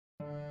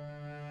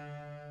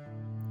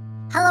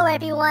Hello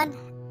everyone,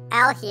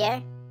 Al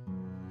here.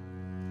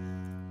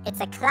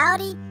 It's a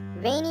cloudy,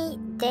 rainy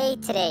day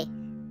today,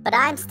 but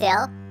I'm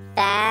still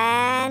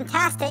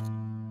fantastic.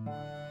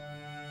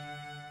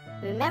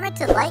 Remember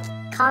to like,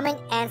 comment,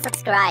 and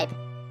subscribe.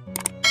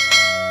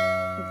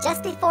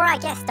 Just before I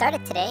get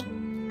started today,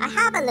 I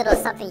have a little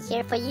something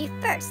here for you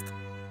first.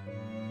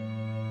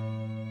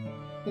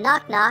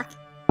 Knock knock.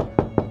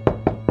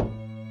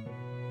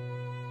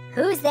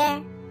 Who's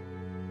there?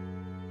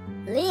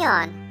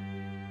 Leon.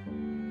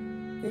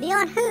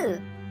 Leon who?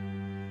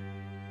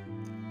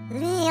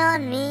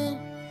 Leon me,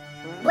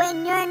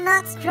 when you're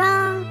not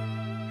strong.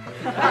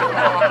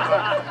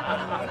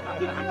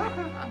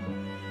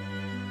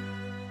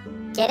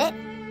 Get it?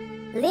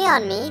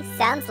 Leon me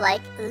sounds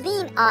like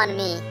Lean on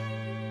Me,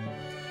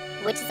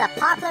 which is a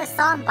popular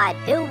song by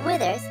Bill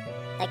Withers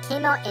that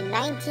came out in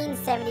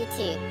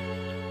 1972.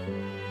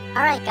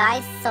 Alright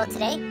guys, so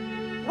today,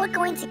 we're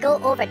going to go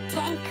over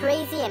 10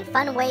 crazy and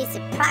fun ways to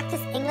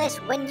practice English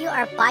when you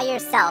are by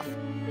yourself.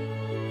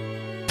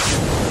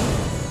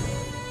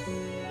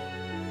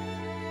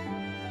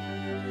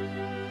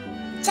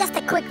 Just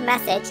a quick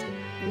message,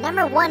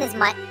 number 1 is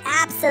my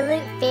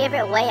absolute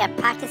favorite way of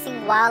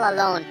practicing while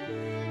alone.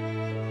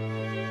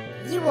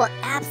 You will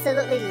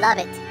absolutely love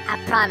it, I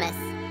promise.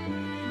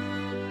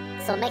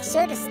 So make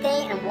sure to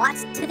stay and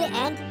watch to the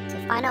end to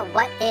find out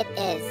what it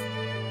is.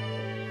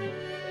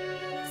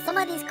 Some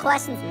of these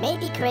questions may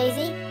be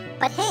crazy,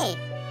 but hey,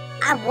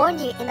 I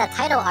warned you in the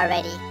title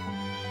already.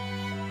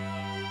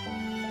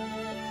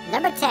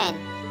 Number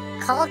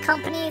 10, call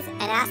companies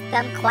and ask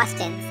them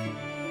questions.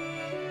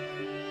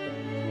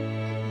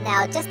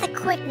 Now, just a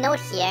quick note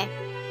here,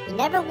 you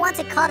never want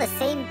to call the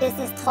same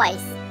business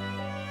twice.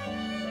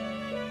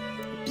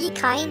 Be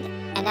kind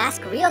and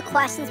ask real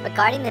questions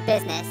regarding the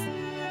business.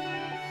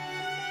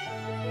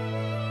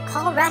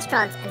 Call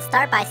restaurants and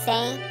start by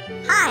saying,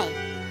 "Hi,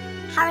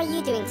 how are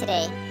you doing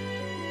today?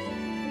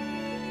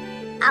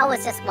 I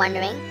was just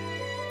wondering,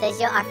 does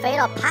your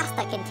Alfredo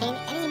pasta contain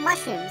any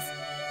mushrooms?"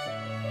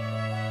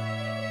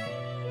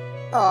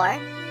 Or,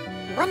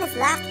 when is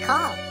last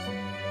call?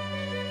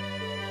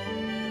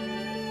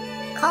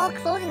 Call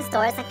clothing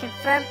stores and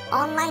confirm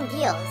online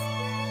deals.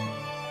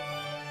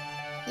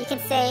 You can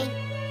say,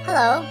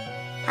 "Hello,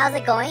 how's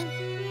it going?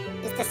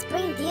 Is the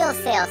spring deal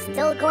sale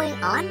still going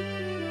on?"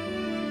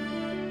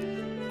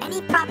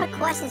 Any proper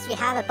questions you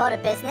have about a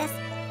business,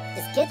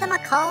 just give them a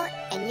call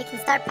and you can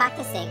start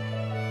practicing.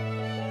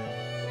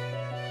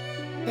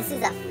 This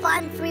is a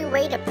fun, free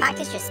way to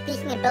practice your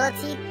speaking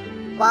ability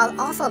while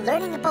also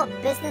learning about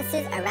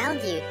businesses around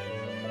you.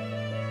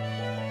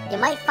 You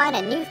might find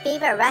a new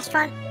favorite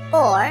restaurant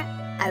or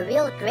a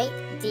real great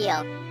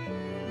deal.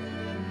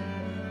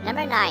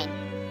 Number 9,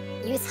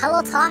 use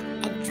Hello Talk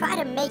and try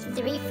to make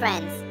 3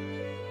 friends.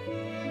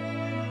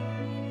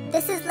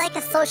 This is like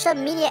a social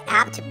media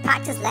app to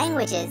practice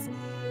languages.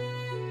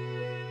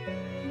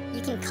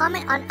 You can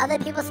comment on other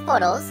people's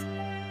photos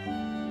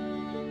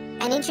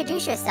and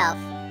introduce yourself.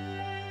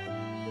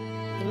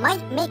 You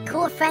might make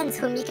cool friends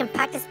whom you can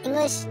practice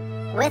English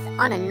with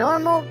on a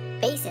normal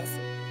basis.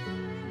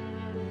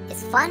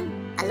 It's fun,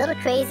 a little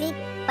crazy,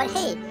 but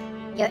hey,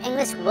 your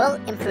English will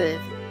improve.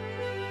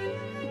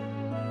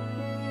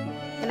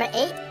 Number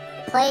 8,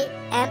 play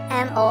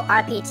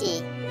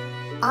MMORPG,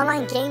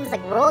 online games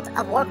like World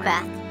of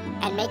Warcraft,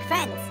 and make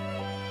friends.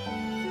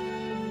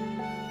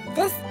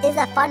 This is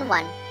a fun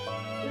one.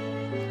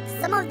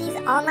 Some of these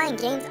online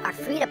games are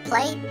free to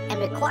play and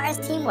requires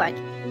teamwork.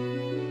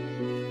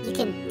 You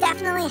can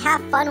definitely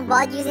have fun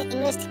while using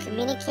English to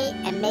communicate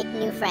and make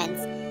new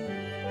friends.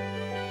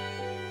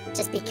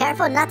 Just be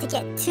careful not to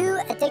get too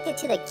addicted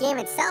to the game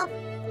itself.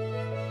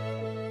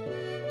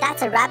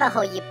 That's a rabbit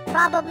hole you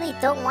probably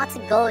don't want to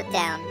go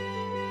down.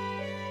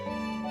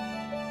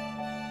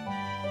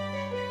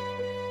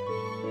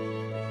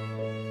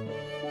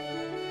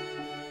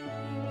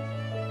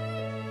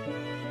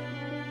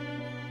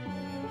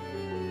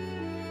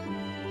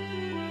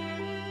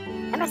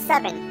 Number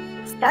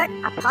 7, start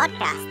a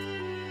podcast.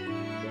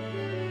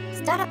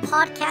 Start a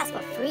podcast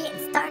for free and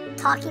start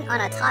talking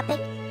on a topic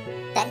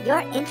that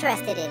you're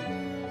interested in.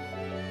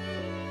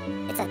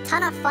 It's a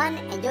ton of fun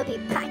and you'll be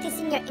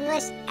practicing your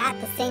English at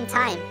the same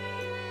time.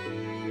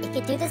 If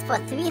you do this for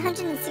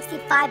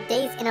 365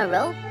 days in a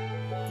row,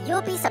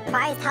 you'll be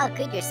surprised how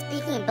good your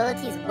speaking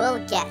abilities will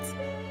get.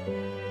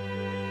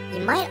 You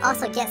might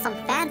also get some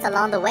fans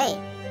along the way.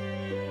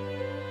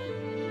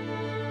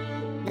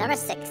 Number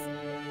 6,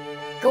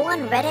 go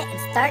on Reddit and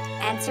start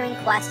answering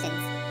questions.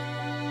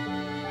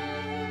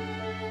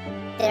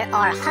 There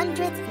are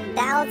hundreds and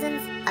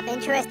thousands of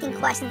interesting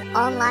questions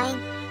online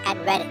at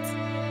Reddit.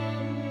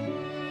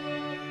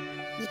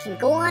 You can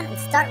go on and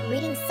start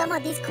reading some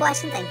of these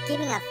questions and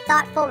giving a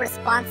thoughtful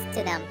response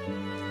to them.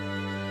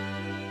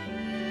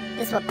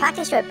 This will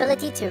practice your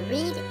ability to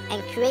read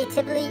and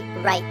creatively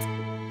write.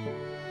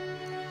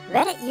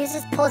 Reddit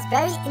users pose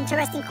very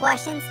interesting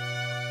questions,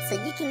 so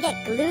you can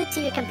get glued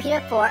to your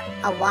computer for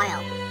a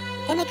while,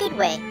 in a good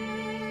way.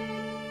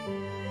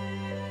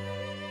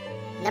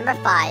 Number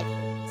 5,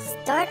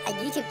 start a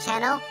YouTube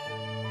channel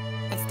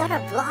start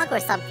a vlog or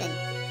something.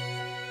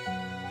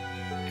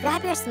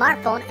 Grab your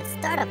smartphone and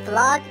start a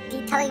vlog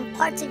detailing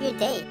parts of your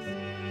day.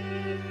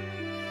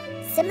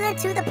 Similar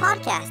to the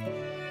podcast,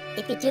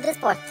 if you do this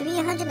for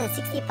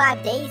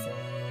 365 days,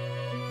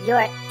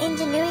 your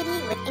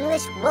ingenuity with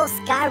English will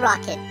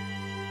skyrocket.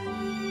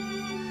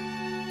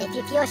 If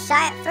you feel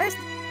shy at first,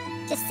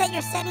 just set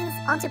your settings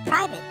onto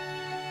private.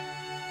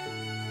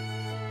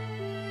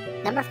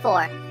 Number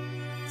 4,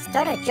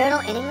 start a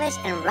journal in English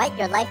and write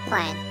your life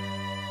plan.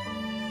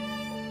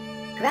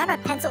 Grab a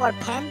pencil or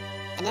pen,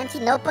 an empty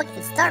notebook,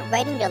 and start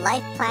writing your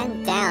life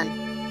plan down.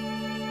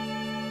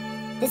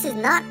 This is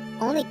not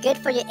only good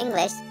for your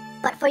English,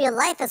 but for your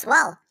life as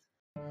well.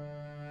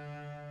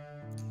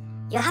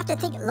 You'll have to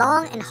think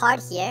long and hard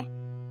here.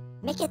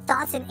 Make your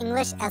thoughts in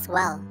English as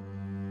well.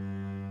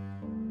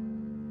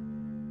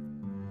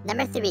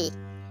 Number 3,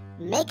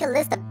 make a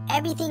list of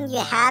everything you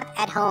have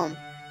at home.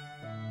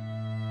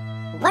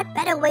 What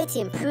better way to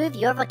improve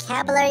your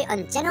vocabulary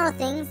on general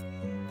things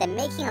than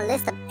making a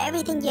list of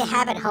everything you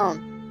have at home?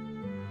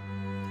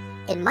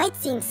 It might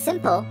seem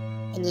simple,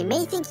 and you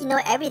may think you know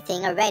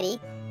everything already,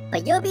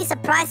 but you'll be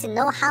surprised to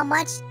know how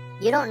much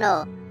you don't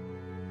know.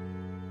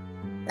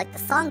 Like the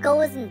song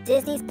goes in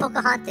Disney's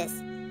Pocahontas.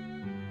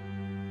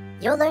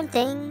 You'll learn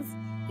things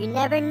you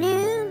never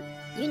knew,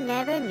 you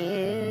never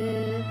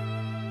knew.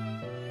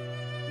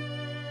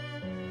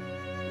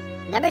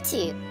 Number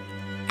 2,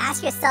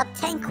 ask yourself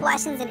 10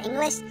 questions in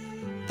English,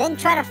 then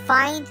try to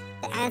find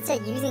the answer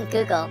using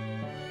Google.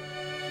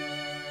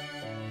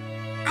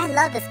 I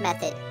love this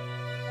method.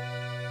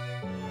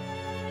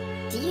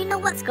 Do you know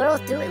what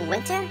squirrels do in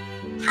winter?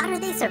 How do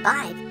they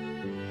survive?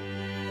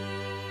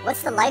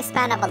 What's the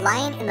lifespan of a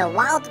lion in the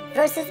wild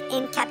versus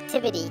in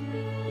captivity?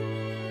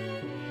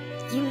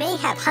 You may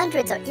have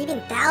hundreds or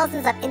even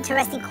thousands of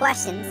interesting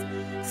questions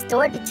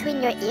stored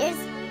between your ears.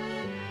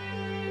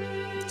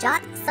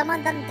 Jot some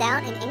of them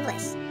down in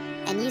English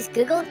and use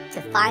Google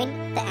to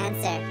find the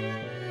answer.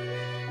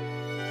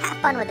 Have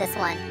fun with this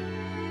one.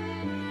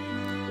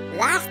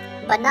 Last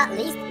but not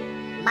least,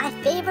 my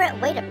favorite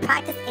way to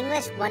practice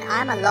English when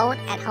I'm alone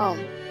at home.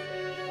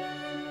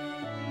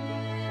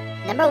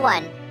 Number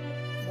 1,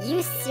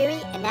 use Siri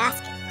and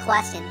ask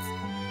questions.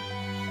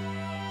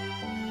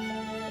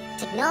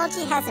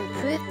 Technology has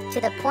improved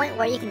to the point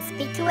where you can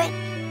speak to it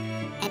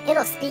and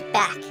it'll speak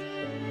back.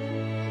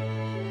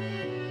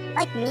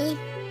 Like me,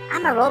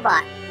 I'm a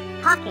robot,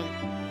 talking.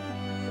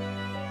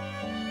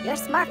 Your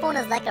smartphone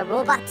is like a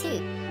robot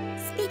too.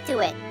 Speak to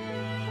it.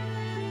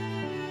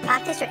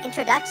 Practice your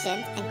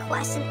introductions and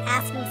question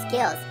asking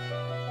skills.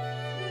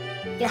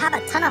 You'll have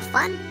a ton of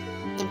fun,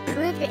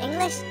 improve your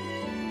English,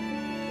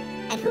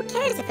 and who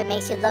cares if it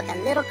makes you look a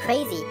little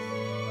crazy?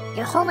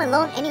 You're home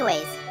alone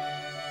anyways.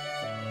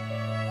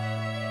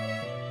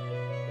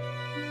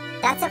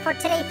 That's it for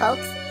today,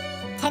 folks.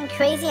 10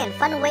 crazy and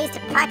fun ways to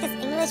practice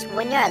English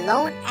when you're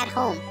alone at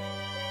home.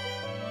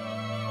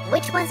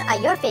 Which ones are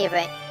your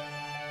favorite?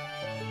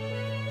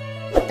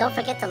 Don't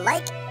forget to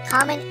like,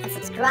 comment, and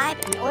subscribe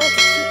in order to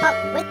keep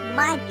up with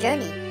my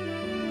journey.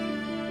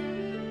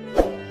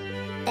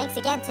 Thanks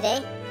again today,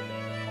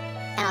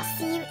 and I'll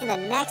see you in the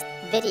next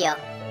video.